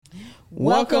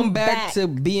Welcome back to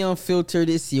Be Unfiltered.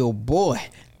 It's your boy,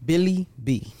 Billy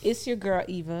B. It's your girl,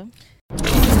 Eva.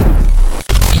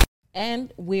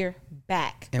 And we're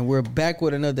back. And we're back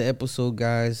with another episode,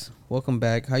 guys. Welcome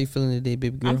back. How you feeling today,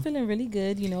 baby girl? I'm feeling really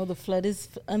good. You know, the flood is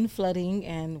unflooding,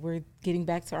 and we're getting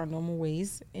back to our normal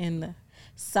ways in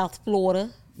South Florida,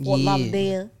 Fort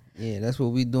Lauderdale. Yeah, that's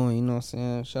what we doing, you know what I'm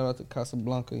saying? Shout out to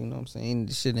Casablanca, you know what I'm saying?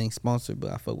 This shit ain't sponsored,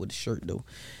 but I fuck with the shirt, though.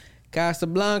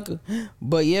 Casablanca.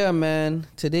 But yeah, man,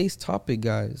 today's topic,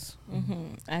 guys.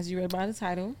 Mm-hmm. As you read by the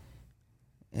title.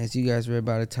 As you guys read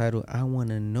by the title, I want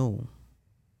to know,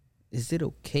 is it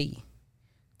okay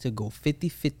to go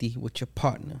 50-50 with your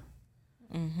partner?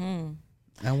 Mm-hmm.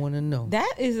 I want to know.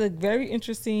 That is a very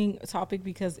interesting topic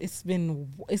because it's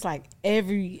like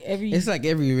every It's like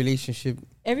every relationship.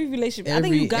 I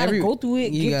think you gotta go through it,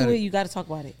 get through it. You gotta talk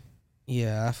about it.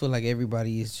 Yeah, I feel like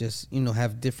everybody is just,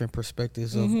 have different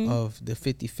perspectives of the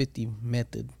 50-50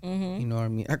 method. Mm-hmm. You know what I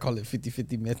mean? I call it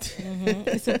 50-50 method. Mm-hmm.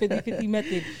 It's a 50-50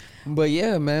 method. But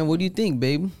yeah, man, what do you think,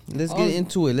 babe? Let's get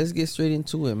into it. Let's get straight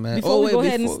into it, man. Before we go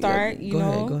ahead and start, go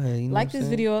ahead. You know like this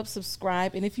video up,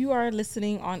 subscribe. And if you are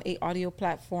listening on a audio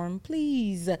platform,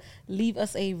 please leave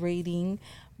us a rating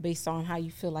based on how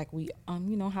you feel like we,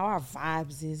 how our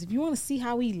vibes is. If you want to see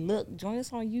how we look, join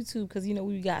us on YouTube because,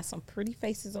 we got some pretty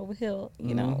faces over here,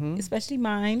 especially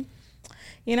mine,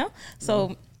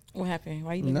 So what happened?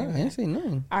 Why you looking at me? I didn't say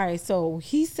nothing. All right, so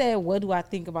he said, what do I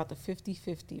think about the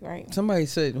 50-50, right? Somebody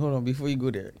said, hold on, before you go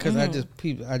there, because I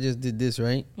just did this,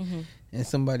 right? Mm-hmm. And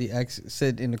somebody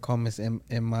said in the comments,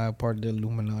 am I part of the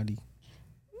Illuminati?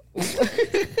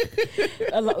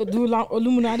 Do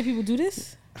Illuminati people do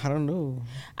this? I don't know.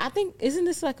 I think, isn't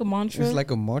this like a mantra? It's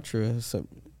like a mantra. It's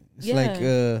like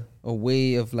a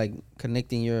way of like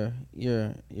connecting your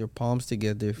palms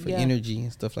together for energy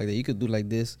and stuff like that. You could do like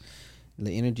this.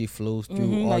 The energy flows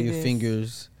through all like your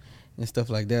fingers and stuff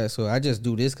like that. So I just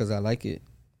do this because I like it.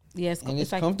 Yes, and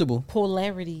it's like comfortable.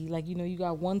 Polarity, like you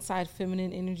got one side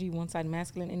feminine energy, one side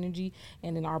masculine energy,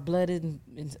 and then our blood and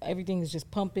everything is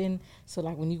just pumping. So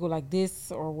like when you go like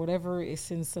this or whatever, it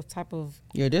sends some type of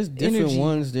there's different energy.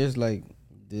 Ones. There's like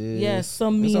this. Yeah,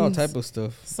 some means all type of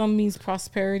stuff. Some means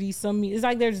prosperity. Some means it's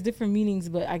like there's different meanings,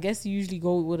 but I guess you usually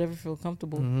go with whatever feels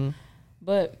comfortable. Mm-hmm.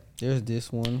 But there's this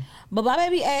one. But my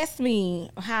baby asked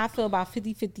me how I feel about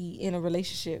 50-50 in a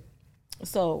relationship.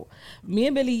 So, me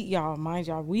and Billy, mind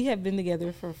y'all, we have been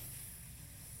together for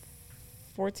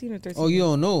 14 or 13 Oh, you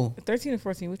don't know? 13 or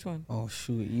 14, which one? Oh,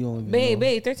 shoot, you don't even know.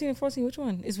 Babe, 13 and 14, which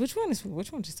one? Which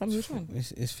one? Just tell me which one.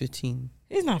 It's 15.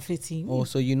 It's not 15. Oh,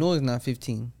 so you know it's not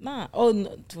 15. Nah. Oh,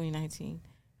 no, 2019.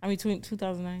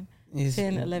 2009. It's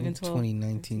 10, 11, 12.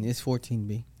 2019. It's 14,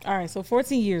 B. All right, so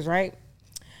 14 years, right?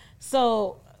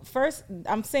 So, first,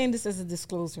 I'm saying this as a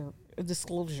disclosure.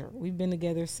 We've been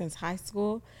together since high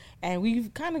school and we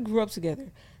kind of grew up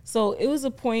together. So it was a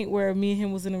point where me and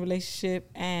him was in a relationship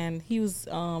and he was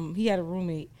he had a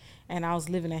roommate and I was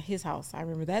living at his house. I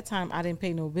remember that time I didn't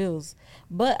pay no bills,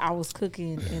 but I was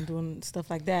cooking and doing stuff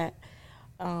like that.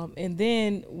 And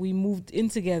then we moved in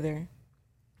together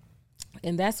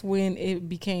and that's when it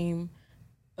became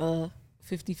a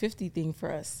 50-50 thing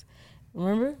for us.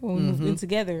 Remember when we moved in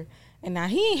together? And now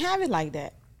he ain't have it like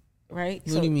that. Right?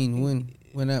 What do you mean when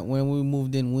we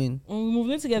moved in? When we moved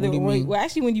in together. Well,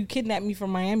 actually, when you kidnapped me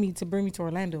from Miami to bring me to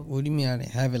Orlando. What do you mean I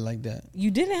didn't have it like that?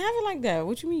 You didn't have it like that.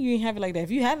 What you mean you didn't have it like that?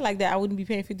 If you had it like that, I wouldn't be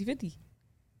paying 50-50.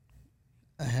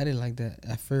 I had it like that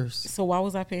at first. So why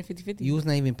was I paying 50-50? You was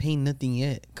not even paying nothing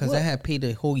yet because I had paid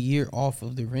a whole year off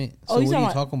of the rent. So what are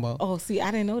you talking about? Oh, see,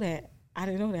 I didn't know that.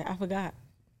 I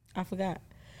forgot.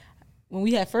 When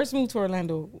we had first moved to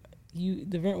Orlando,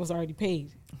 the rent was already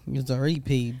paid. It was already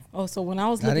paid. Oh, so when I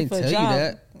was looking for a job, I didn't tell you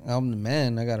that. I'm the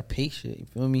man. I gotta pay shit. You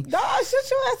feel me? No, shut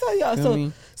your ass up,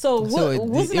 y'all. So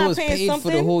wasn't I was paying paid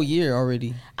something for the whole year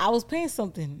already? I was paying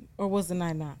something, or wasn't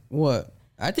I not? What?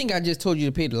 I think I just told you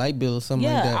to pay the light bill or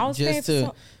something like that, I was just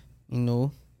to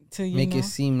make it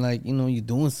seem like you're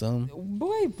doing something.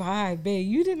 Boy, bye, babe.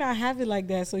 You did not have it like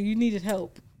that, so you needed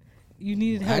help. You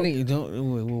needed help. I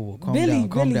didn't.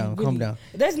 Calm down.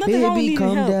 There's nothing wrong with needing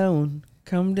help.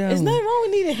 Calm down. There's nothing wrong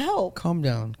with needing help. Calm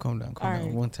down.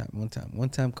 Right. One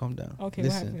time, calm down. Okay,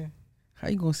 listen. What happened? How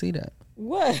you gonna say that?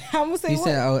 What? I'm gonna say you what?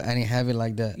 said I didn't have it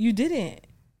like that. You didn't.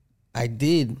 I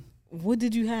did. What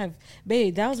did you have?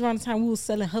 Babe, that was around the time we were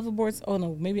selling hoverboards. Oh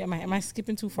no, maybe am I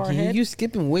skipping too far ahead? You're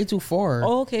skipping way too far.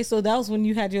 Oh, okay, so that was when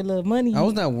you had your little money. I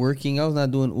was not working. I was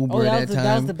not doing Uber at that time.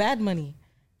 That was the bad money.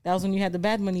 That was when you had the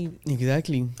bad money.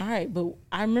 Exactly. All right, but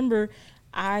I remember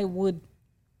I would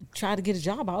try to get a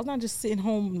job. I was not just sitting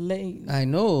home late. I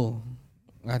know.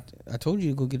 I told you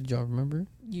to go get a job, remember?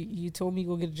 You told me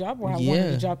go get a job, or I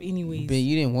wanted a job anyways. But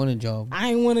you didn't want a job.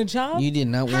 I ain't want a job. You did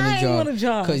not want I a job. I want a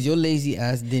job because your lazy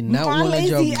ass did not My want a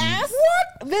job. lazy ass.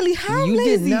 What, Billy? How you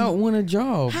lazy? did not want a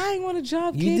job. I ain't want a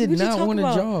job. Kid. You did what not you want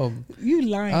about? a job. You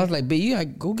lying? I was like, babe, you gotta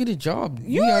go get a job.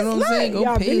 You know what I'm saying?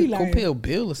 Go pay a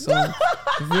bill or something.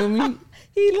 You feel me?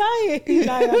 He lying. He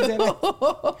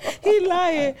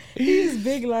lying. He's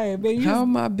big lying. Man, how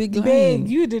am I big lying? Man,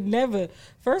 you did never.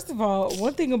 First of all,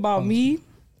 one thing about me,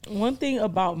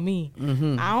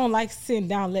 I don't like sitting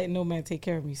down letting no man take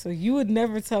care of me. So you would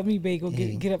never tell me, babe, go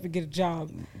get up and get a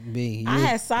job. Babe, I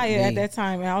had Saya at that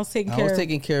time, and I was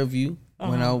taking care of you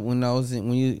when I was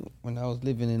living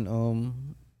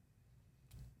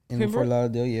in Fort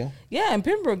Lauderdale, yeah. Yeah, in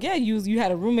Pembroke, yeah, you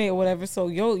had a roommate or whatever, so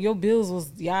your bills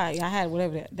was, I had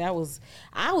whatever that was.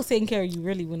 I was taking care of you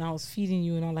really when I was feeding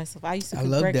you and all that stuff. I used to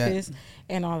cook breakfast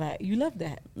and all that. You love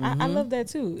that. I love that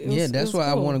too. That's what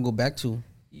cool. I want to go back to.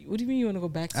 What do you mean you want to go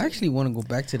back to? I actually want to go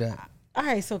back to that. All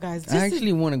right, so guys, I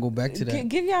actually want to go back to that.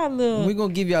 Give y'all a little. We're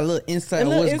gonna give y'all a little insight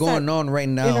on what's going on right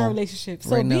now in our relationship.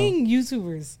 So being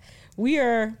YouTubers,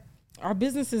 our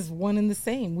business is one and the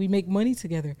same. We make money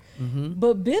together.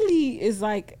 But Billy is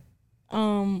like,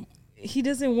 he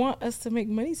doesn't want us to make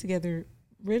money together.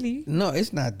 Really? No,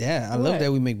 it's not that. I love that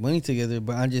we make money together,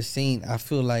 but I'm just saying I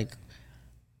feel like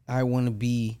I want to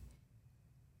be.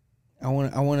 I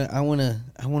want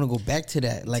to go back to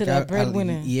that. Like to that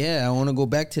breadwinner. I want to go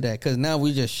back to that because now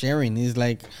we're just sharing. It's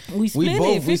like we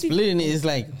splitting it. It's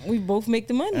like we both make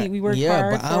the money. We work hard.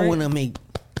 Yeah, but I want to make.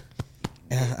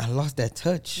 I lost that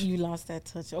touch. You lost that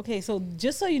touch. Okay, so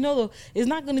just so you know, though, it's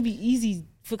not going to be easy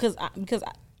because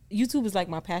YouTube is like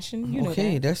my passion. You know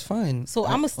that. That's fine. So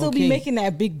I'm gonna still be making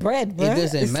that big bread, bro. It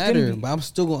doesn't matter, but I'm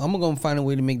gonna find a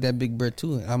way to make that big bread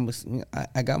too.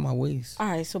 I got my ways. All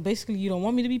right, so basically, you don't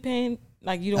want me to be paying.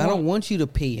 Like you don't. I don't want you to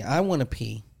pay. I want to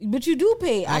pay. But you do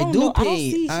pay. I do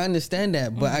pay. I understand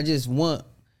that, but I just want.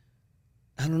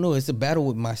 I don't know. It's a battle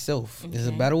with myself. Okay. It's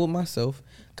a battle with myself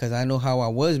because I know how I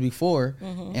was before,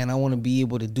 and I want to be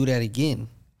able to do that again.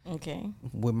 Okay.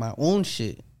 With my own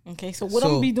shit. Okay, so what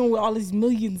I'm gonna be doing with all these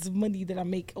millions of money that I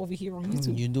make over here on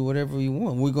YouTube? You do whatever you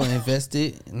want. We're gonna invest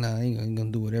it. Nah, I ain't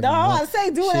gonna do whatever. No, I say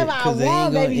do whatever I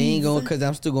want, baby. Ain't gonna, cause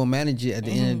I'm still gonna manage it at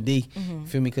the end of the day.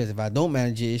 Feel me? Cause if I don't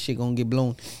manage it, shit gonna get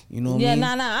blown. You know what I mean?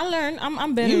 Yeah, I learn.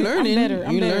 I'm better. You're learning.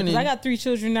 I'm better. Learning. I got 3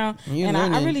 children now, and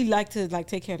I really like to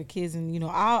take care of the kids. And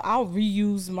I'll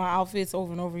reuse my outfits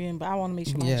over and over again. But I want to make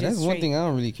sure my that's one thing I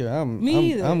don't really care. I'm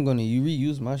gonna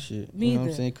reuse my shit. You know what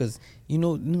I'm saying? Cause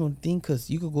cause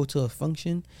you could go to a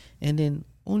function and then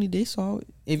only they saw it.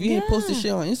 If you didn't post the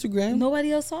shit on Instagram,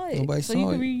 nobody else saw it. So you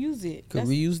could reuse it.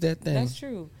 Reuse that thing. That's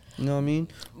true. You know what I mean?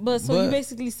 But you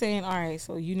basically saying, all right,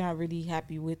 so you're not really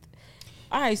happy with.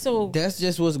 All right, so that's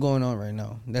just what's going on right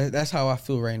now. That's how I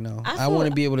feel right now. I want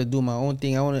to be able to do my own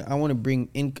thing. I want to bring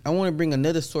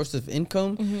another source of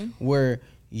income where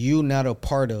you not a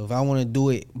part of. I want to do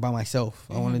it by myself.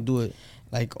 I want to do it.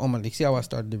 Like, see how I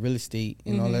started the real estate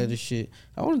and all that other shit.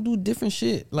 I want to do different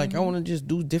shit. Like, I want to just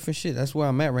do different shit. That's where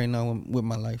I'm at right now with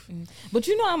my life. But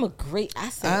I'm a great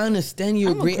asset. I understand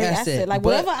you're a great asset. Like,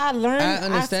 whatever I learn, I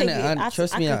understand that.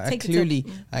 Trust me, I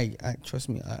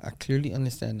clearly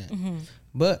understand that.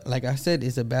 But like I said,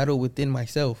 it's a battle within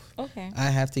myself. Okay. I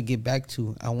have to get back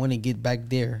to. I want to get back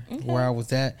there where I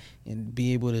was at and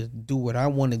be able to do what I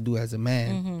want to do as a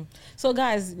man. So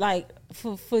guys, like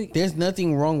for there's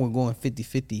nothing wrong with going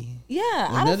 50-50.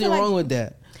 Yeah, there's nothing wrong with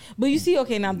that. But you see,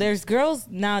 okay, now there's girls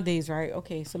nowadays, right?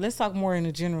 Okay, so let's talk more in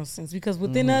a general sense because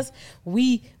within us,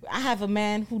 I have a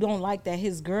man who don't like that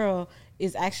his girl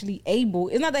is actually able.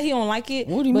 It's not that he don't like it.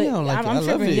 What do you mean I don't like it? I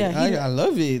love it. Yeah, I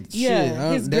love it.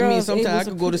 Yeah, shit. That means sometimes I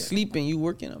could go to sleep and you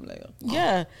working. I'm like,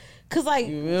 yeah. Cause like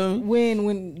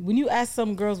when you ask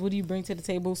some girls what do you bring to the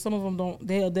table, some of them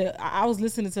don't. I was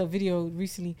listening to a video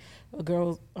recently. A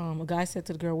guy said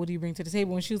to the girl, "What do you bring to the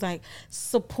table?" And she was like,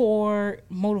 "Support,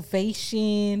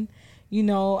 motivation.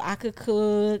 I could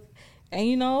cook,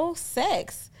 and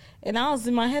sex." And I was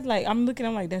in my head like, I'm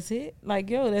like, that's it. Like,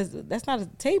 yo, that's not a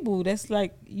table. That's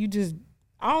like you just.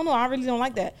 I don't know. I really don't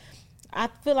like that. I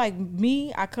feel like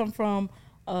I come from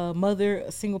a mother,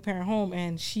 a single parent home,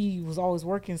 and she was always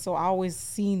working. So I always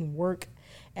seen work,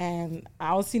 and I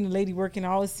always seen the lady working. I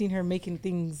always seen her making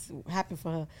things happen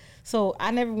for her. So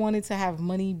I never wanted to have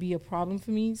money be a problem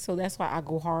for me. So that's why I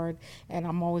go hard, and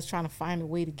I'm always trying to find a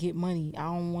way to get money. I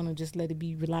don't want to just let it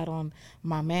be relied on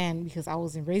my man because I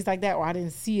wasn't raised like that or I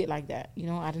didn't see it like that.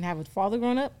 I didn't have a father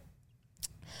growing up.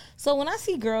 So when I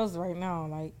see girls right now,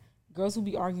 like, girls who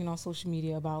be arguing on social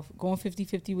media about going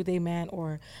 50-50 with a man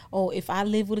or, if I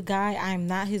live with a guy, I'm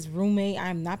not his roommate,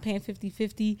 I'm not paying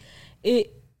 50-50.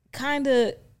 kind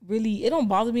of really, it don't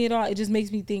bother me at all. It just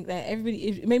makes me think that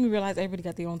it made me realize everybody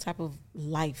got their own type of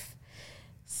life.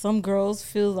 Some girls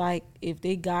feel like if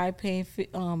they guy paying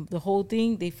the whole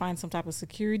thing, they find some type of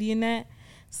security in that.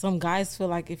 Some guys feel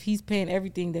like if he's paying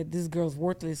everything, that this girl's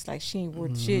worthless. Like, she ain't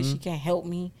worth shit. She can't help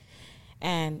me.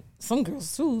 And some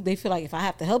girls too, they feel like if I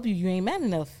have to help you, you ain't man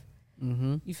enough.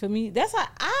 You feel me? That's how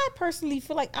I personally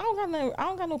feel like I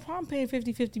don't got no problem paying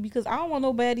 50-50 because I don't want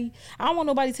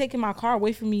nobody taking my car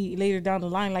away from me later down the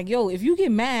line. Like, yo, if you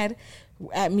get mad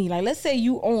at me, like, let's say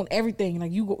you own everything,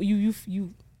 like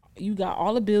you got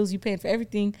all the bills, you paying for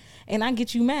everything, and I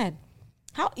get you mad.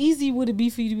 How easy would it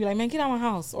be for you to be like, man, get out of my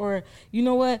house, or you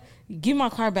know what, give my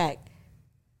car back?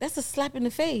 That's a slap in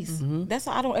the face. That's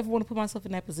why I don't ever want to put myself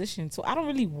in that position. So I don't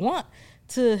really want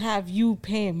to have you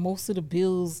paying most of the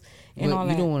bills and all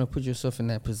that. You don't want to put yourself in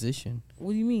that position.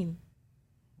 What do you mean?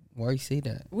 Why you say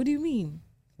that? What do you mean?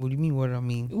 What do you mean? What do I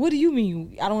mean? What do you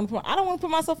mean? I don't want to put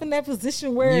myself in that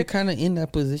position where you're kind of in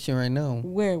that position right now.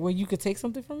 Where you could take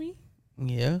something from me?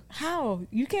 Yeah. How?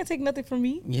 You can't take nothing from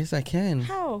me. Yes, I can.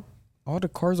 How? All the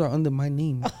cars are under my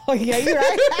name. Oh yeah, you're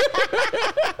right.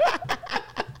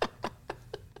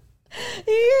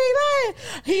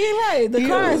 He ain't lying.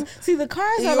 The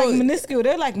cars are like minuscule.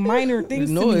 They're like minor things.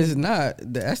 No, it's not.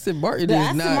 The Aston Martin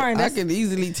is not. I can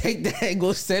easily take that and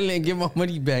go sell it and get my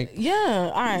money back.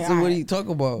 Yeah, all right. So what are you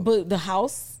talking about? But the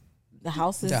house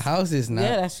is not.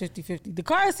 Yeah, that's 50-50. The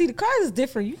cars is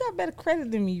different. You got better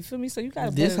credit than me. You feel me? So you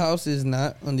got this house is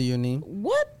not under your name.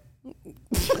 What? What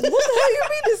the hell you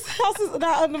mean this house is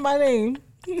not under my name?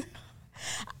 Ain't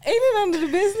it under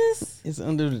the business? It's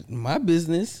under my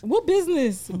business. What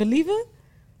business? Believer?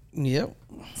 Yep.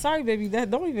 Sorry, baby.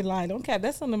 That don't even lie. Don't cap.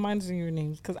 That's under mine and your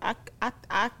names. Because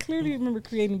I clearly remember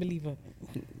creating Believer.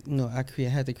 No, I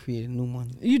had to create a new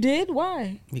one. You did?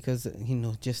 Why? Because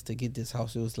just to get this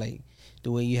house, it was like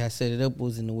the way you had set it up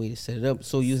wasn't the way to set it up.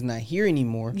 So you was not here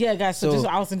anymore. Yeah, guys. So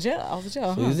I was in jail.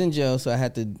 So he was in jail. So I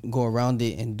had to go around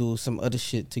it and do some other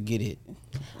shit to get it.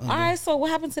 All right. So what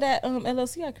happened to that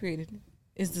LLC I created?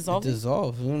 It's dissolved. It's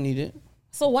dissolved. We don't need it.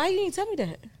 So why you didn't tell me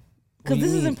that? Because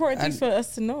this is important things for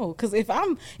us to know. Because if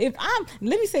I'm, let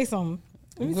me say something.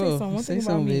 One thing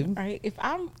about me. Baby. All right. If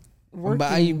I'm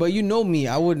working, but you know me.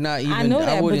 I would not even. I know that.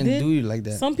 I wouldn't do you like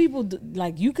that. Some people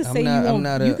like you could say you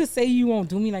won't. You could say you won't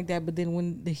do me like that. But then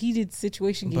when the heated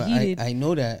situation get heated, I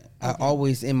know that. Okay. I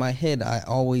always in my head. I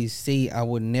always say I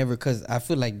would never, because I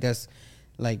feel like that's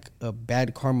like a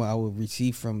bad karma I would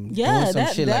receive from doing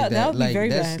some shit like that. That would be very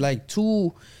bad. Like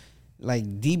too.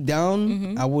 Like deep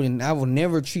down, I would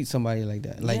never treat somebody like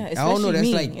that. Like, I don't know, that's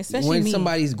like when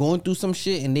somebody's going through some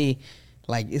shit and they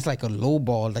like, it's like a low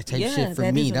ball like type shit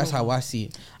for me. That's how I see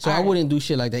it. So I wouldn't do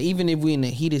shit like that. Even if we're in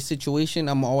a heated situation,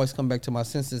 I'm always come back to my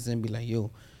senses and be like, yo,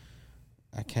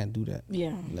 I can't do that.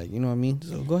 Yeah. Like, you know what I mean?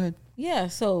 So go ahead. Yeah.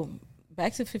 So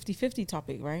back to 50-50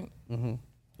 topic, right?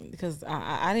 Because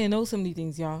I didn't know some of these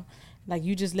things, y'all. Like,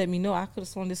 you just let me know. I could have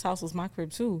sworn this house was my crib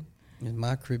too. It's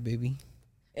my crib, baby.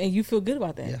 And you feel good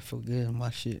about that? Yeah, I feel good on my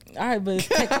shit. All right, but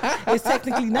it's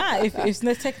technically not. It's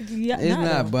not technically not. It's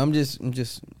not, but I'm just.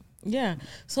 Yeah.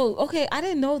 So, okay, I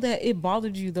didn't know that it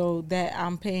bothered you, though, that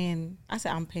I'm paying. I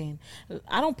said I'm paying.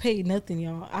 I don't pay nothing,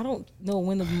 y'all. I don't know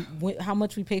how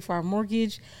much we pay for our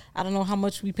mortgage. I don't know how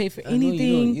much we pay for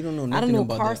anything. You don't know nothing. I don't know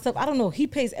about car that. stuff. I don't know. He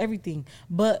pays everything.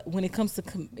 But when it comes to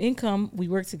income, we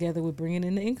work together with bringing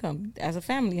in the income as a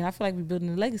family. And I feel like we're building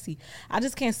a legacy. I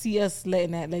just can't see us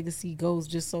letting that legacy go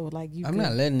just so, like, you I'm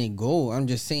not letting it go. I'm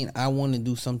just saying I want to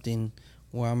do something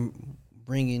where I'm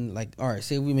bringing, like, all right,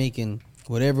 say we making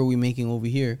whatever we're making over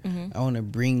here, I want to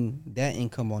bring that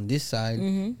income on this side,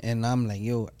 and I'm like,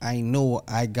 yo, I know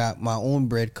I got my own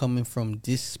bread coming from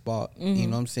this spot, you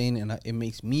know what I'm saying, and it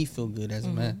makes me feel good as a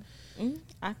man.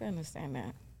 I can understand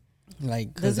that.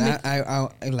 Like, cause I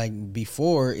like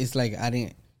before, it's like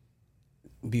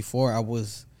before I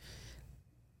was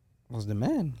the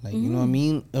man, like, you know what I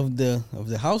mean, of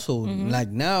the household. Like,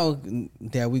 now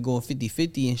that we go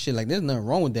 50-50 and shit, like, there's nothing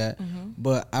wrong with that,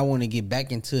 but I want to get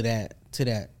back into that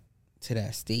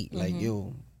state. Like,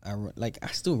 yo,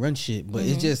 I still run shit, but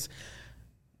it's just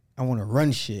I want to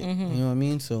run shit. You know what I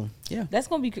mean? So yeah, it's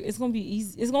gonna be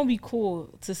easy. It's gonna be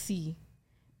cool to see,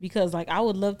 because like I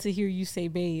would love to hear you say,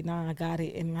 babe, nah, I got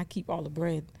it, and I keep all the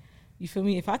bread. You feel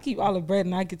me? If I keep all the bread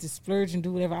and I get to splurge and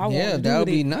do whatever I want to do, that would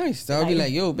be nice. That would be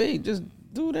like, yo, babe, just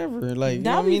do whatever. Like, you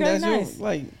know what I mean? That's nice.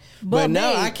 Like, but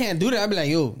now I can't do that. I'd be like,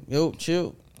 yo,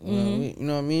 chill. You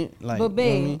know what I mean? Like, but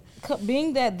babe, you know what I mean?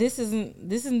 Being that this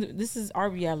is our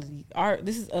reality.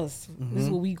 This is us. This is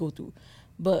what we go through.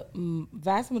 But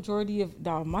vast majority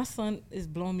of my son is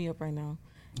blowing me up right now.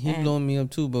 He's blowing me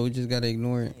up too, but we just gotta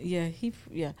ignore it.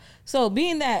 Yeah. So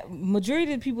being that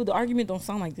majority of the people, the argument don't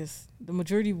sound like this. The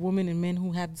majority of women and men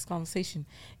who have this conversation,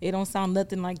 it don't sound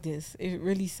nothing like this. It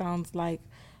really sounds like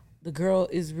the girl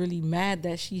is really mad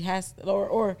that she has,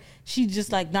 or she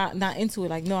just like not into it.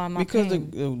 Like, no, I'm not. Because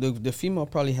the female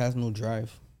probably has no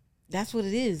drive. That's what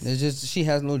it is. It's just she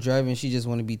has no drive and she just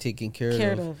want to be taken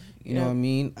care of. You know what I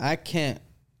mean?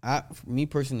 Me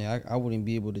personally, I wouldn't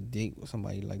be able to date with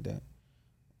somebody like that.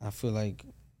 I feel like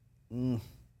you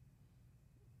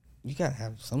gotta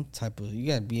have some type of, you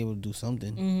gotta be able to do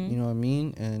something. You know what I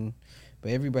mean?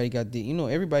 But everybody got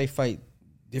everybody fight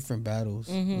different battles.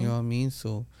 You know what I mean?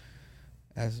 So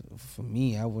as for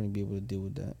me, I wouldn't be able to deal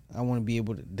with that. I want to be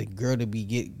able to, the girl to be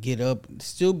get up,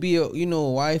 still be a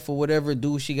wife or whatever,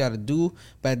 do what she got to do,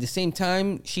 but at the same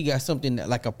time she got something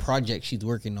like a project she's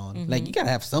working on. Like, you gotta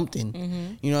have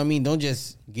something. You know what I mean? Don't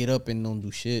just get up and don't do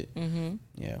shit.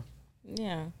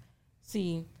 Yeah.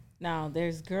 See, now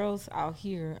there's girls out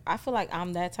here. I feel like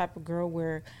I'm that type of girl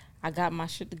where I got my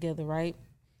shit together, right?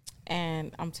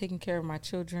 And I'm taking care of my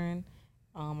children,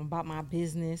 about my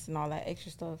business and all that extra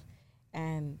stuff.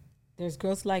 And there's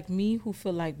girls like me who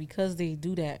feel like because they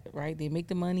do that, right? They make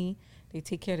the money, they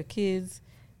take care of the kids,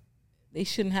 they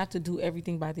shouldn't have to do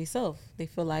everything by themselves. They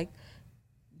feel like,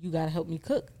 you got to help me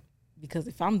cook. Because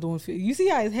if I'm doing, you see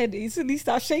how his head instantly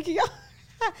stopped shaking?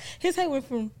 His head went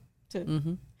from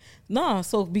to no,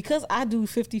 so because I do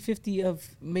 50-50 of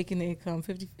making the income,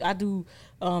 I do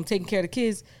taking care of the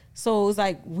kids. So it's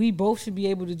like we both should be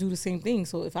able to do the same thing.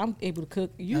 So if I'm able to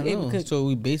cook, you able to cook. So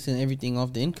we basing everything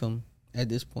off the income at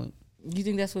this point. You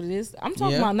think that's what it is? I'm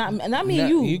talking about not me and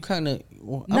you. You kind of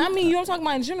not me and you. I'm talking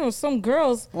about in general. Some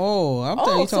girls. Oh, I'm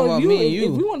talking about me and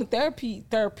you. If we want to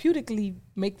therapeutically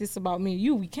make this about me and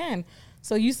you, we can.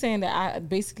 So you saying that I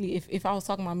basically, if I was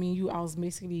talking about me and you, I was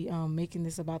basically making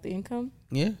this about the income?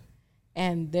 Yeah.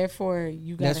 And therefore,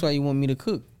 you got. That's why you want me to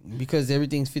cook, because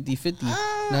everything's 50-50.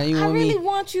 Now you want I really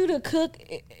want you to cook.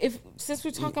 Since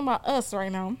we're talking about us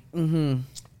right now.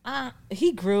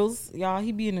 He grills, y'all.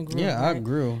 He be in the grill. Yeah, right? I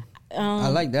grill. I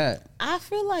like that. I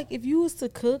feel like if you was to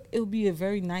cook, it would be a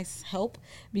very nice help,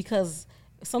 because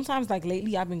sometimes, like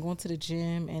lately, I've been going to the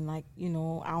gym and I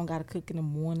don't gotta cook in the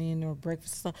morning or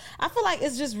breakfast stuff. I feel like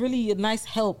it's just really a nice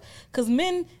help, because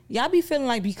men, y'all be feeling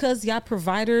like because y'all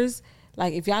providers,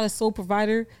 like if y'all the sole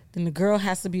provider, then the girl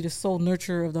has to be the sole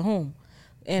nurturer of the home.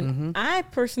 And I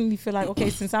personally feel like, okay,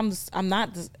 since we're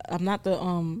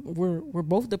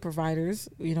both the providers,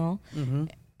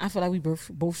 I feel like we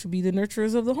both should be the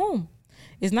nurturers of the home.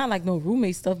 It's not like no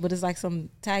roommate stuff, but it's like some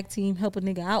tag team help a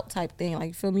nigga out type thing. Like,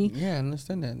 you feel me? Yeah, I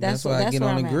understand that. That's why I get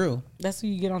on the grill. That's why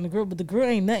you get on the grill. But the grill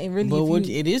ain't nothing really. But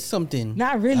it is something.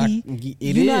 Not really.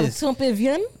 You know how to tump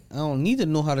evian? I don't need to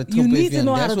know how to tump evian. You need evian. to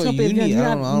know how to tump evian.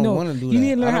 I don't want to do that. You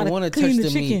need to learn how to clean the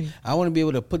chicken. Meat. I want to be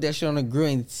able to put that shit on the grill.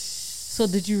 And so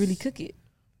did you really cook it?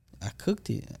 I cooked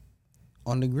it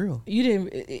on the grill. You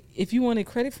didn't. If you wanted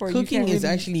credit for it, cooking is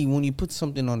actually when you put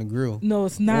something on the grill. No,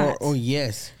 it's not. Or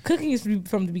yes, cooking is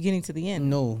from the beginning to the end.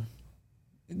 No,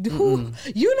 you don't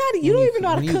even know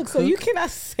how to cook, so you cannot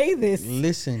say this.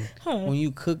 Listen, when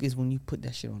you cook is when you put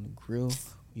that shit on the grill.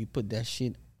 You put that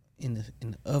shit in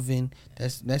the oven.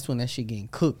 That's when that shit getting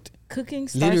cooked. Cooking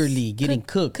literally getting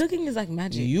cooked. Cooking is like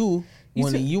magic. You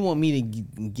want me to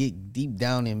get deep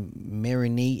down and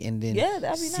marinate and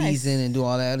then season and do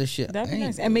all that other shit. That'd be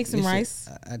nice. And make some rice.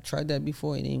 I tried that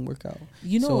before. It didn't work out.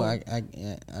 So I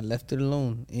left it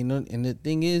alone. And the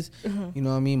thing is, you know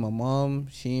what I mean? My mom,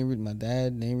 my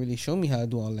dad, they didn't really show me how to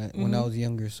do all that when I was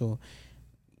younger. So,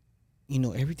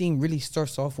 everything really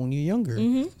starts off when you're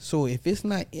younger. So if it's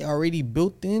not already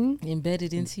built in,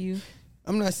 embedded into you,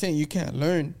 I'm not saying you can't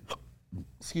learn.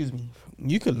 Excuse me.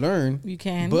 You could learn. You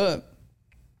can. But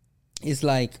it's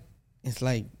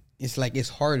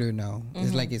harder now.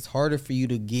 It's like it's harder for you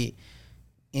to get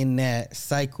in that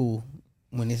cycle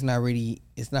when it's not really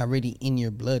in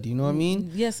your blood. You know what I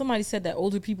mean? Yeah, somebody said that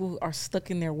older people are stuck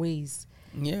in their ways.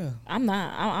 Yeah. I'm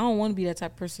not. I don't want to be that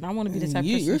type of person. I want to be the type of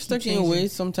person. You're stuck in your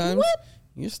ways sometimes. What?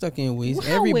 You're stuck in your ways.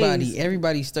 How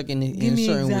Everybody's stuck in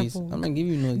certain ways. I'm not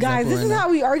giving you no example. Guys, this is how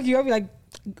we argue. I'll be like,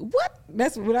 what?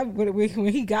 That's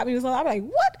when he got me with something. I'm like,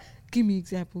 what? Give me an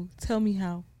example. Tell me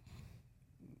how.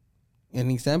 An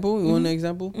example? You want an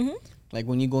example? Like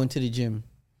when you go into the gym.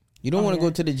 You don't want to go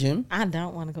to the gym? I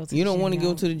don't want to go to the gym. You don't want to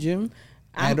go to the gym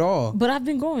at all? But I've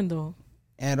been going, though.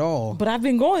 At all? But I've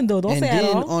been going, though. Don't say at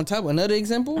all. And then on top, another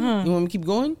example? You want me to keep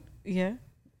going? Yeah.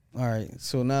 All right.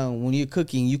 So now when you're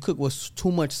cooking, you cook with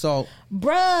too much salt.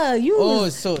 Bruh,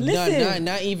 listen.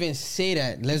 Not even say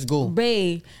that. Let's go.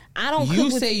 Babe, I don't. You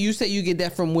say you get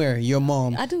that from where? Your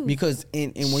mom. I do. Because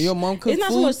and when your mom cooks, it's not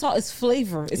food, so much salt. It's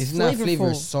flavor. It's not flavor.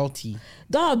 It's salty.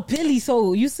 Dog, Billy.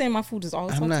 So you saying my food is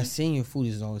always salty? I'm not saying your food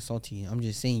is always salty. I'm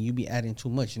just saying you be adding too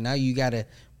much. Now you gotta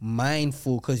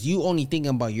mindful because you only thinking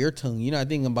about your tongue. You're not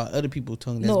thinking about other people's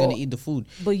tongue that's gonna eat the food.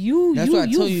 But you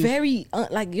very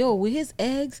like with his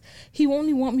eggs. He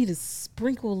only want me to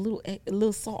sprinkle a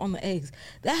little salt on the eggs.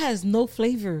 That has no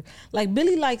flavor. Like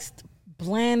Billy likes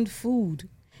bland food.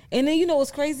 And then you know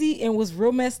what's crazy and what's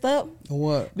real messed up?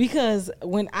 What? Because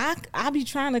when I be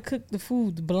trying to cook the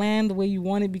food bland the way you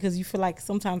want it because you feel like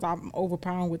sometimes I'm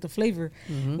overpowering with the flavor.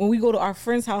 Mm-hmm. When we go to our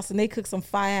friend's house and they cook some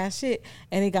fire ass shit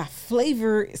and they got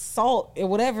flavor, salt or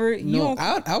whatever. No,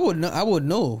 I would know. I would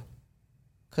know.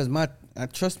 Cause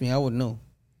trust me, I would know.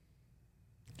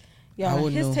 Yeah,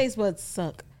 his taste buds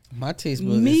suck. My taste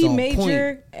buds is on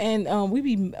Major, point. and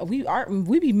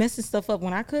we be messing stuff up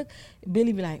when I cook.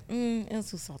 Billy be like, it was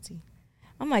too salty.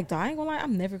 I'm like, dog, I ain't gonna lie,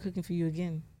 I'm never cooking for you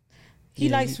again. He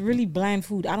likes really bland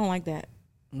food. I don't like that.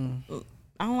 I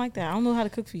don't like that. I don't know how to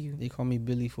cook for you. They call me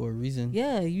Billy for a reason.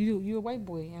 Yeah, you're a white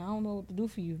boy, and I don't know what to do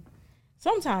for you.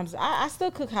 Sometimes I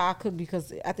still cook how I cook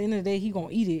because at the end of the day he gonna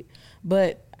eat it,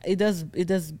 but it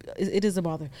is a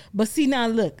bother. But see now,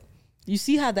 look, you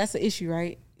see how that's the issue,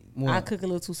 right? What? I cook a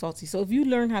little too salty. So if you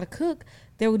learn how to cook,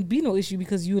 there would be no issue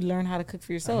because you would learn how to cook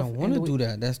for yourself. I don't want to do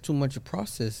that. That's too much a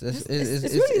process. It's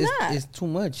really not. It's too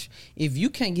much. If you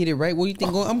can't get it right, what do you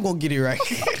think? I'm gonna get it right.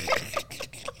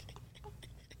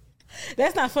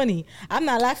 That's not funny. I'm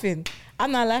not laughing.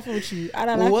 I'm not laughing with you. I'm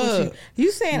not laughing with you.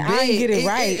 You saying I ain't get it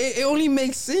right? It only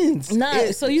makes sense.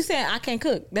 Nah. So you saying I can't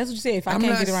cook? That's what you say. If I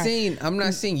can't get it right, I'm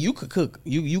not saying you could cook.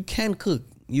 You can cook.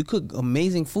 You cook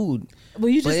amazing food. Well,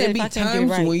 you just said if I can't get it right. There be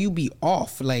times where you be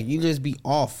off, like you just be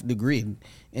off the grid,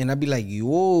 and I'd be like,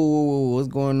 "Whoa, what's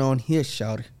going on here,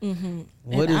 shout? Mm-hmm.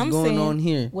 What is going on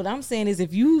here?" What I'm saying is,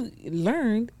 if you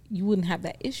learned, you wouldn't have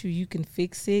that issue. You can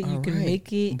fix it. You can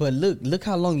make it. But look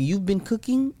how long you've been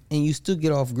cooking, and you still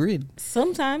get off grid.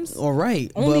 Sometimes. All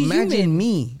right, but imagine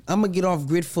me. I'm gonna get off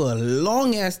grid for a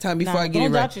long ass time before I get it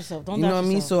right. Don't doubt yourself. Don't doubt yourself. You know what I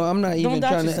mean? So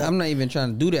I'm not even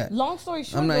trying to do that. Long story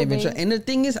short, I'm not even trying. And the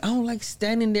thing is, I don't like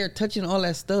standing there touching all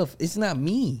that stuff. It's not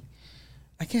me.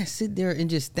 I can't sit there and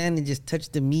just stand and just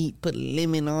touch the meat, put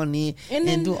lemon on it,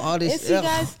 and do all this stuff.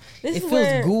 Guys, it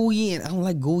feels gooey, and I don't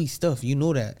like gooey stuff. You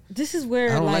know that. This is where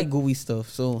I don't like gooey stuff.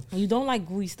 So you don't like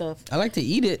gooey stuff. I like to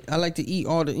eat it. I like to eat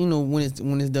all the when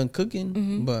it's done cooking.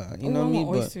 Mm-hmm. But you know what I mean.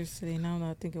 Oysters today. Now I'm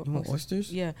not thinking of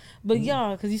oysters. Yeah, but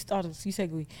because you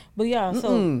said gooey. But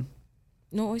so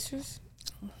no oysters.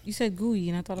 You said gooey,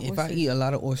 and I thought of oysters. If I eat a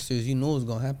lot of oysters, you know what's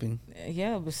gonna happen.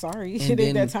 Yeah, but sorry, it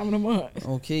ain't that time of the month.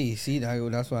 Okay, see,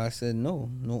 that's why I said no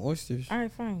oysters. All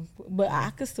right, fine, but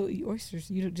I could still eat oysters.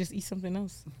 You just eat something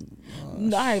else. All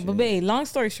right, but babe, long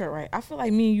story short, right? I feel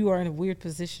like me and you are in a weird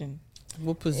position.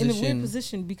 What position? In a weird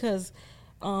position because,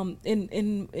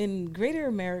 in Greater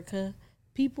America,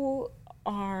 people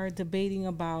are debating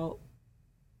about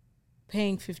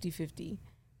paying 50-50,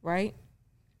 right?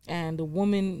 And the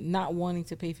woman not wanting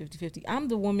to pay 50-50. I'm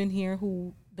the woman here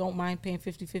who don't mind paying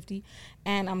 50-50.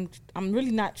 And I'm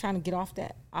really not trying to get off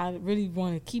that. I really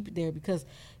want to keep it there because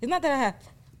it's not that I have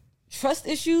trust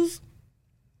issues,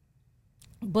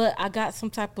 but I got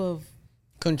some type of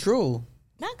control.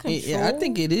 Not control. Yeah, I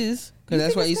think it is. Because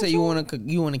that's why you say you want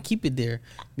to keep it there.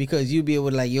 Because you'll be able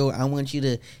to like, yo, I want you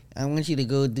to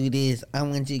go do this. I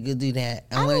want you to go do that.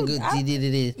 I want to go do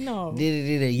this. No.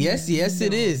 Yes,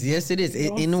 it is. Yes, it is.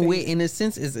 In a way, in a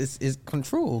sense, it's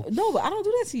control. No, but I don't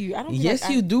do that to you. I don't. Yes,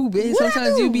 you do, babe.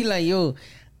 Sometimes you be like, yo,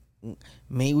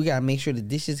 we gotta make sure the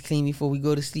dishes clean before we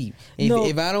go to sleep.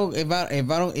 If I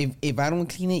don't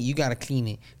clean it, you gotta clean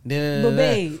it. But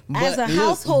babe, as a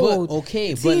household,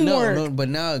 but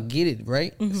now get it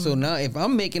right. Mm-hmm. So now if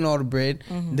I'm making all the bread,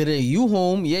 you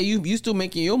home, you still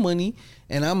making your money,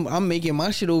 and I'm making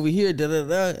my shit over here.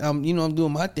 I'm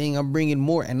doing my thing. I'm bringing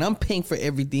more, and I'm paying for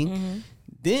everything. Mm-hmm.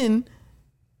 Then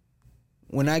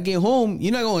when I get home,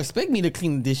 you're not gonna expect me to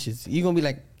clean the dishes. You're gonna be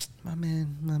like, my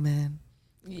man.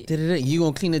 Yeah. You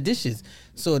gonna clean the dishes,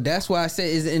 so that's why I said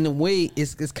is in a way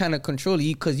it's kind of controlling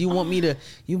you because you want me to.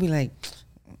 You be like,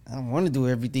 I don't want to do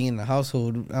everything in the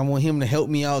household. I want him to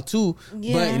help me out too.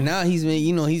 Yeah. But now he's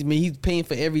paying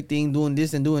for everything, doing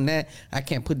this and doing that. I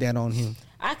can't put that on him.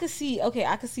 I could see. Okay,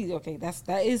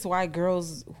 that is why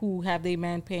girls who have their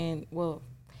man paying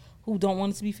who don't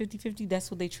want it to be 50-50, that's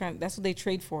what they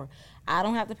trade for. I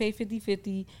don't have to pay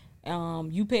 50-50.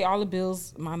 You pay all the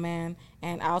bills, my man,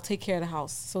 and I'll take care of the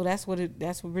house. So that's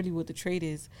really what the trade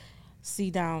is. See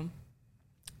down.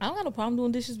 I don't have a problem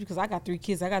doing dishes because I got 3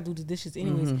 kids. I got to do the dishes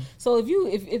anyways. So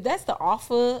if that's the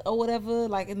offer or whatever,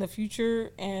 like in the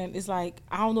future, and it's like,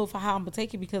 I don't know how I'm going to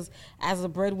take it, because as a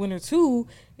breadwinner too,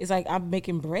 it's like I'm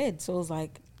making bread. So it's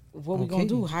like, what we going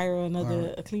to do? Hire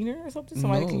another a cleaner or something?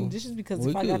 Somebody to clean dishes? Because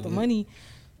if I got the money.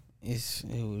 It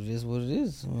is what it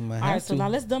is. All right, so now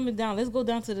let's dumb it down. Let's go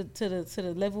down to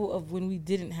the level of when we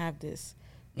didn't have this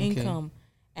income,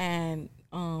 and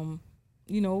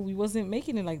we wasn't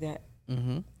making it like that.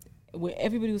 Where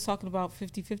everybody was talking about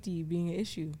 50-50 being an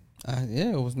issue.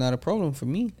 Yeah, it was not a problem for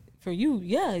me. For you,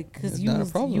 yeah, because you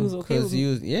was okay with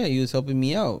you was helping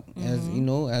me out. As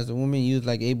as a woman, you was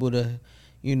like able to,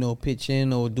 pitch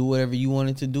in or do whatever you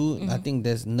wanted to do. I think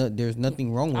there's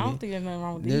nothing wrong with it. I don't think there's nothing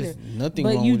wrong with it either. There's nothing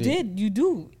wrong with it. But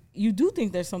you do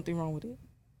think there's something wrong with it.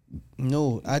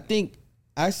 No, I don't think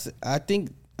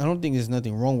there's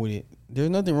nothing wrong with it. There's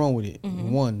nothing wrong with it.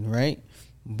 One, right?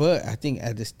 But I think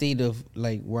at the state of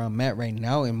like where I'm at right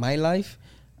now in my life,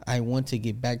 I want to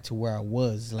get back to where I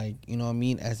was, like, you know what I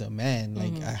mean, as a man.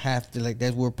 Like I have to, like,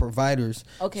 that's where providers.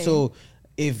 Okay. So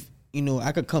if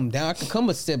I could come down, I could come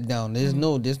a step down. There's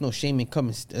no shame in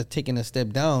coming taking a step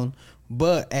down.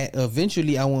 But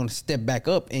eventually, I want to step back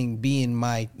up and be in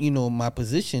my my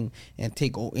position and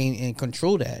take and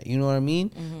control that. You know what I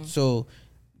mean? So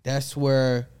that's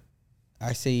where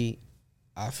I say,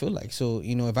 I feel like, so,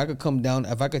 if I could come down,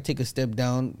 if I could take a step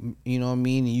down, you know what I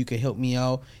mean, and you could help me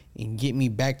out and get me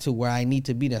back to where I need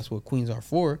to be. That's what queens are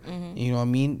for. You know what I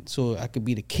mean? So I could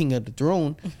be the king of the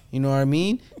throne. You know what I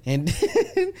mean? And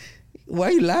why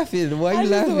are you laughing? Why are you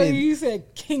laughing? The way you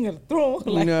said king of the throne.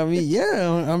 You know what I mean?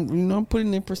 Yeah, I'm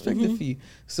putting it in perspective for you.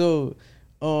 So,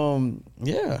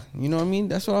 yeah, you know what I mean?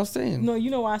 That's what I was saying. No,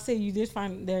 you know why I say you did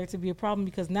find there to be a problem,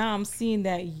 because now I'm seeing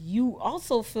that you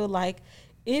also feel like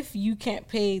if you can't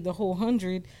pay the whole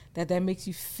 100, that makes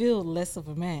you feel less of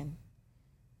a man.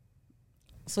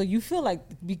 So you feel like,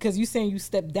 because you're saying you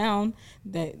stepped down,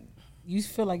 that you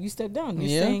feel like you stepped down.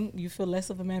 You're saying you feel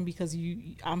less of a man because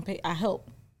I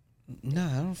help.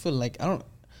 Nah, I don't feel like, I don't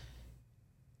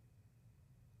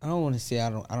want to say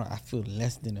I feel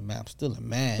less than a man. I'm still a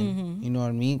man. You know what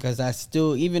I mean? Because I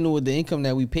still, even with the income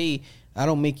that we pay, I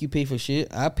don't make you pay for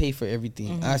shit. I pay for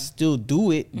everything. I still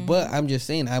do it, but I'm just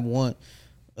saying I want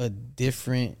a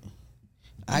different.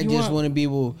 I just want to be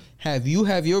able to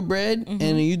have your bread and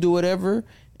then you do whatever,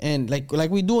 and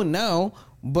like we doing now.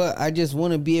 But I just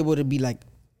want to be able to be like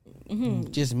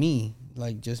just me,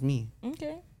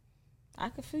 Okay. I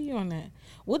can feel you on that.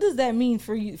 What does that mean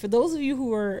for you? For those of you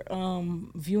who are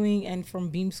viewing and from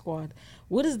Beam Squad,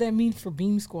 what does that mean for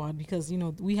Beam Squad? Because,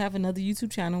 we have another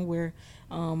YouTube channel where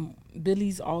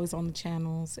Billy's always on the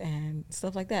channels and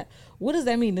stuff like that. What does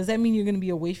that mean? Does that mean you're going to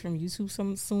be away from YouTube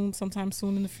sometime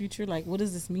soon in the future? Like, what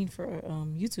does this mean for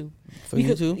YouTube?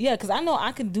 YouTube? Yeah, because I know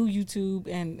I can do YouTube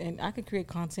and I can create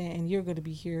content, and you're going to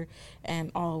be here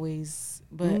and always.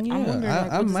 But I'm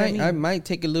wondering, I might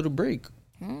take a little break.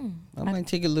 I might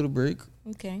take a little break.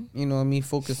 Okay. You know what I mean?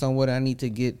 Focus on what I need to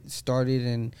get started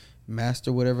and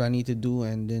master whatever I need to do,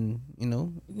 and then,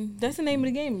 That's the name of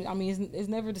the game. I mean, it's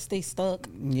never to stay stuck.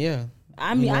 Yeah.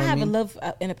 I mean, I have a love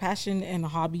and a passion and a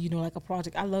hobby, like a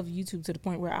project. I love YouTube to the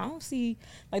point where I don't see,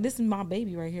 like, this is my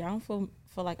baby right here. I don't feel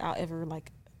like I'll ever,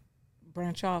 like,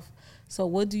 branch off. So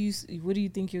what do you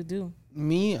think you'll do?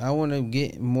 Me, I want to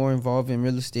get more involved in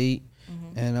real estate.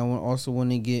 And I also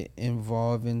want to get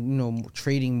involved in,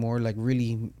 trading more, like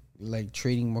really like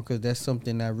trading more, because that's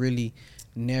something I really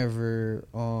never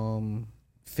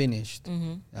finished.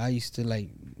 I used to like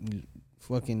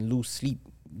fucking lose sleep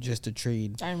just to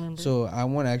trade. I remember. So I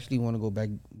want to go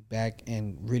back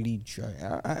and really try.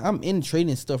 I'm in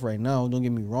trading stuff right now, don't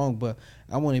get me wrong, but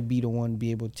I want to be the one to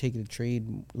be able to take the trade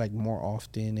like more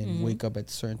often and wake up at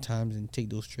certain times and take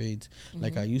those trades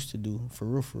like I used to do, for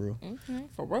real. Okay,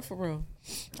 for real.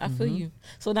 I feel you.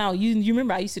 So now you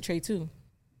remember I used to trade too.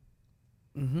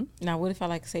 Now what if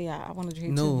I say I want to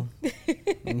trade too?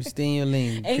 Let me stay in your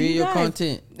lane. Create your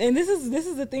content. And this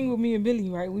is the thing with me and Billy,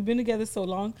 right? We've been together so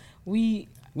long. We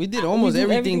did almost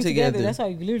everything together. That's how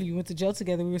we literally went to jail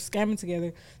together. We were scamming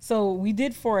together. So we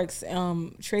did Forex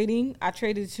trading. I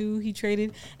traded too. He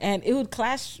traded. And it would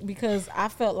clash because I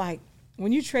felt like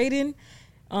when you're trading,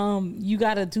 you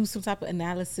got to do some type of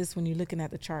analysis when you're looking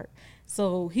at the chart.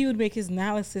 So he would make his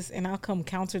analysis and I'll come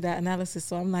counter that analysis.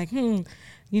 So I'm like, I'll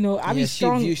be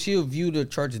strong. She'll view the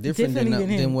charts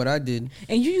differently than what I did.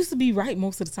 And you used to be right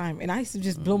most of the time. And I used to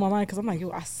just blow my mind because I'm like,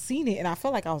 I seen it and I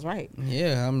felt like I was right.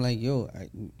 Yeah, I'm like, you're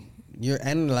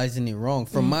analyzing it wrong.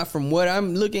 From what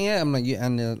I'm looking at, I'm like, you're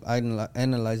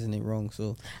analyzing it wrong.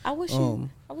 So I wish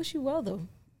you well though.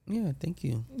 Yeah, thank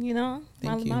you.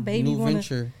 Thank you. My baby New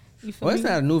venture. Well, it's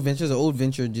not a new venture; it's an old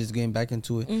venture. Just getting back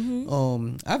into it.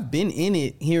 I've been in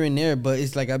it here and there, but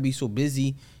it's like I'd be so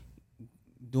busy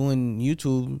doing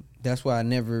YouTube. That's why I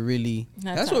never really.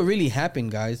 That's what really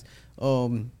happened, guys.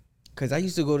 Because I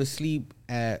used to go to sleep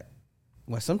at.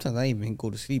 Well, sometimes I even go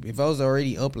to sleep if I was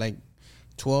already up like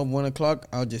 12, 1 o'clock.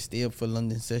 I'll just stay up for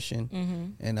London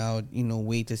session, and I'll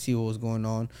wait to see what was going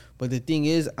on. But the thing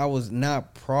is, I was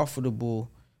not profitable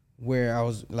where I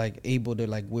was like able to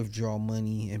like withdraw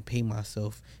money and pay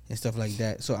myself and stuff like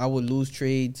that. So I would lose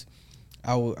trades,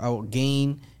 I would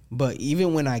gain, but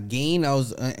even when I gained, I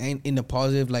was in the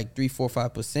positive like 3, 4,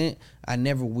 5%. I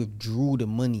never withdrew the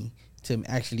money to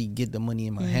actually get the money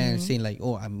in my hand, saying like,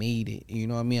 oh, I made it. You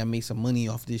know what I mean? I made some money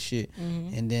off this shit.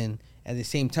 And then at the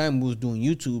same time, we was doing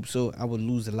YouTube, so I would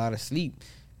lose a lot of sleep.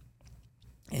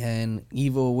 And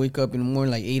Eva would wake up in the morning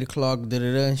like 8 o'clock,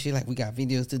 and she like, we got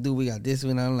videos to do, we got this,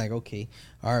 and I'm like, okay,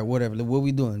 all right, whatever. What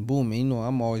we doing? Boom. And,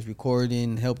 I'm always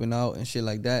recording, helping out and shit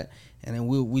like that. And then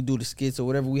we do the skits or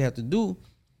whatever we have to do.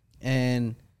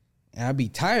 And I be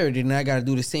tired, and I got to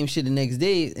do the same shit the next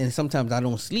day. And sometimes I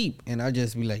don't sleep, and I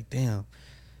just be like, damn,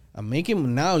 I'm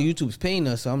making, now YouTube's paying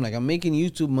us. So I'm like, I'm making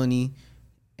YouTube money.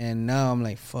 And now I'm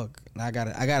like, fuck, I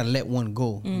gotta let one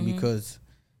go because.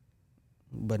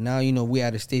 But now, we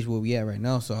at a stage where we at right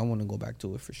now, so I want to go back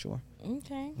to it for sure.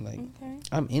 Okay.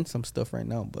 I'm in some stuff right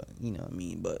now, but you know what I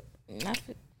mean. But I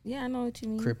know what you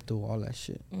mean. Crypto, all that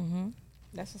shit.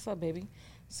 That's what's up, baby.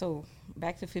 So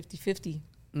back to 50-50.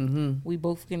 We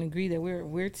both can agree that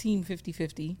we're team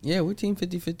 50-50. Yeah, we're team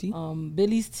 50-50.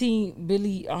 Billy's team.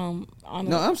 Billy. No,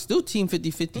 I'm still team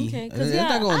 50-50. Okay, because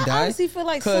not gonna die. I honestly feel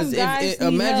like some guys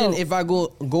imagine if I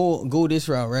go this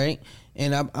route, right?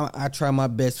 And I try my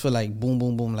best for like boom,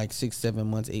 boom, boom, like 6, 7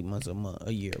 months, 8 months,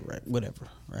 a year, right? Whatever,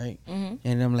 right? And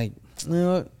I'm like, you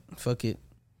know what? Fuck it.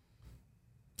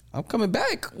 I'm coming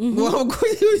back. Well, I'm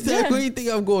going. Where do you think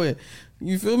I'm going?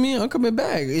 You feel me? I'm coming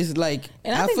back. It's like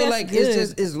I feel like good. It's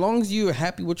just as long as you're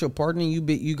happy with your partner,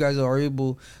 you guys are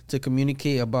able to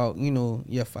communicate about your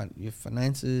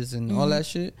finances and all that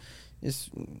shit.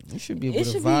 You should be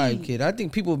able to vibe, kid. I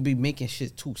think people be making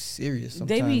shit too serious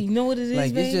sometimes. They be, what it is,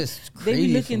 like, babe? It's just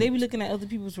crazy. They be looking at other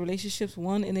people's relationships,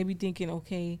 and they be thinking,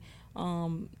 okay,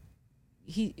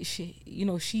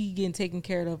 she getting taken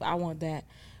care of. I want that,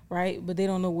 right? But they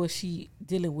don't know what she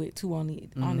dealing with too on the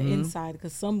inside.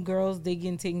 Because some girls, they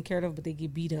getting taken care of, but they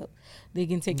get beat up. They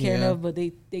getting taken care of, but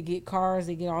they get cars,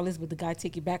 they get all this, but the guy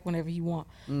take it back whenever he want.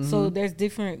 So there's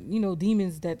different,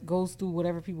 demons that goes through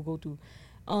whatever people go through.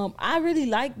 I really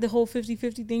like the whole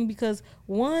 50-50 thing because,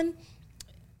 one,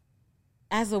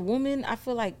 as a woman, I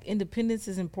feel like independence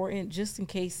is important just in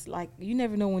case, like, you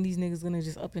never know when these niggas gonna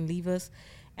just up and leave us.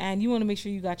 And you want to make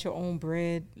sure you got your own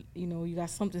bread, you got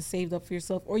something saved up for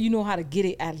yourself, or you know how to get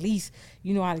it, at least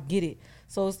you know how to get it.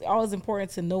 So it's always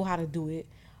important to know how to do it.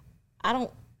 I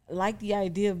don't like the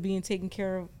idea of being taken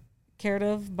care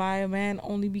of by a man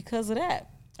only because of that.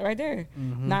 Right there,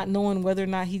 not knowing whether or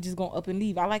not he just gonna up and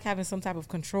leave. I like having some type of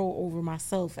control over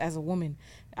myself as a woman.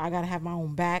 I gotta have my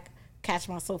own back, catch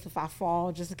myself if I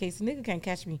fall, just in case the nigga can't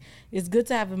catch me. It's good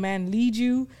to have a man lead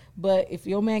you, but if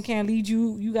your man can't lead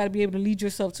you, you gotta be able to lead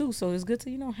yourself too. So it's good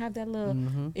to have that love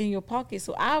in your pocket.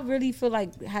 So I really feel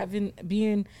like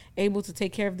being able to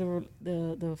take care of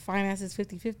the finances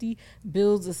 50-50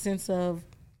 builds a sense of,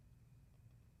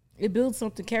 it builds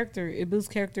something character. It builds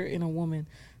character in a woman.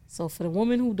 So for the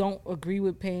women who don't agree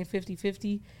with paying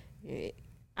 50-50,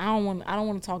 I don't want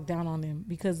to talk down on them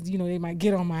because they might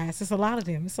get on my ass. It's a lot of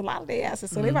them. It's a lot of their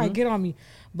asses, so they might get on me.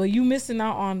 But you missing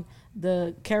out on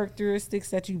the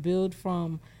characteristics that you build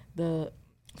from the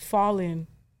falling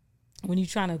when you're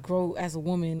trying to grow as a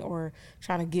woman or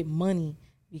trying to get money.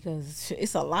 Because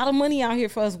it's a lot of money out here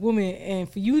for us women,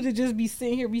 and for you to just be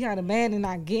sitting here behind a man and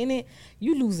not getting it,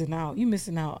 you losing out. You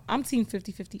missing out. I'm team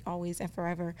 50-50 always and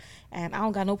forever, and I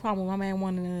don't got no problem with my man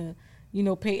wanting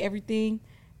to, pay everything.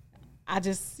 I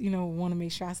just, want to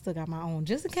make sure I still got my own,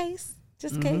 just in case.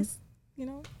 I'm team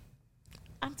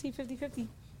 50-50.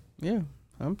 Yeah,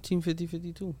 I'm team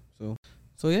 50-50 too.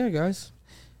 So yeah, guys.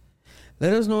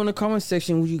 Let us know in the comment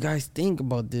section what you guys think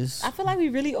about this. I feel like we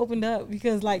really opened up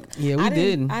because, like, yeah, we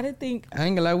did. I didn't think. I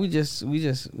ain't gonna lie, we just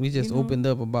opened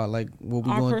up about like what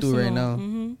we going through right now.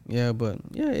 Yeah, but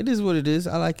yeah, it is what it is.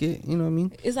 I like it. You know what I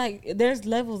mean? It's like there's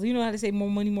levels. You know how to say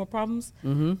more money, more problems.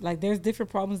 Like there's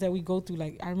different problems that we go through.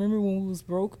 Like I remember when we was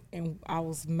broke and I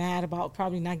was mad about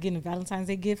probably not getting a Valentine's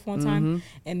Day gift one time,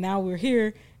 and now we're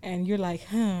here and you're like,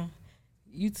 huh.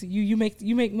 You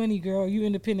make money, girl. You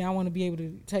independent. I want to be able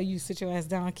to tell you sit your ass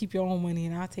down, keep your own money,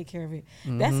 and I'll take care of it.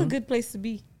 That's a good place to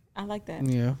be. I like that.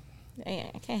 Yeah.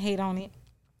 I can't hate on it.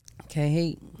 Can't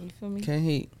hate. You feel me? Can't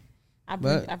hate.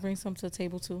 I bring some to the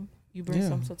table too. You bring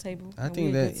some to the table. I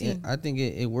think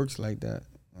it works like that.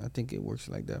 I think it works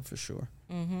like that for sure.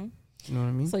 Mm-hmm. You know what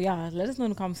I mean? So, yeah, let us know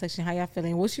in the comment section how y'all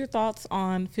feeling. What's your thoughts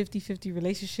on 50-50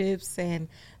 relationships and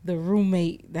the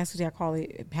roommate? That's what y'all call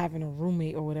it, having a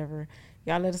roommate or whatever.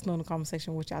 Y'all let us know in the comment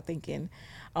section what y'all thinking.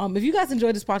 If you guys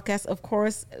enjoyed this podcast, of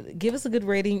course, give us a good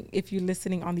rating if you're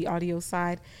listening on the audio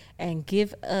side, and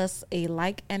give us a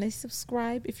like and a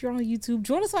subscribe if you're on YouTube.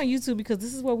 Join us on YouTube, because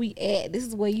this is where we at. This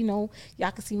is where, y'all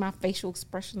can see my facial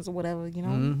expressions or whatever,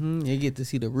 Mm-hmm. You get to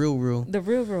see the real. The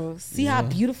real. See how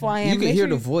beautiful I am. You can hear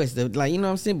the voice, you know what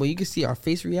I'm saying? But you can see our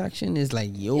face reaction is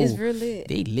like, yo, it's real lit.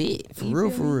 They lit. For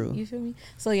real. You feel me?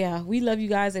 So, yeah, we love you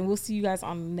guys, and we'll see you guys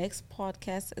on the next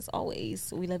podcast as always.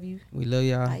 We love you. We love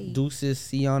y'all. Bye. Deuces.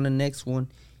 See you on the next one.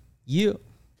 Yeah.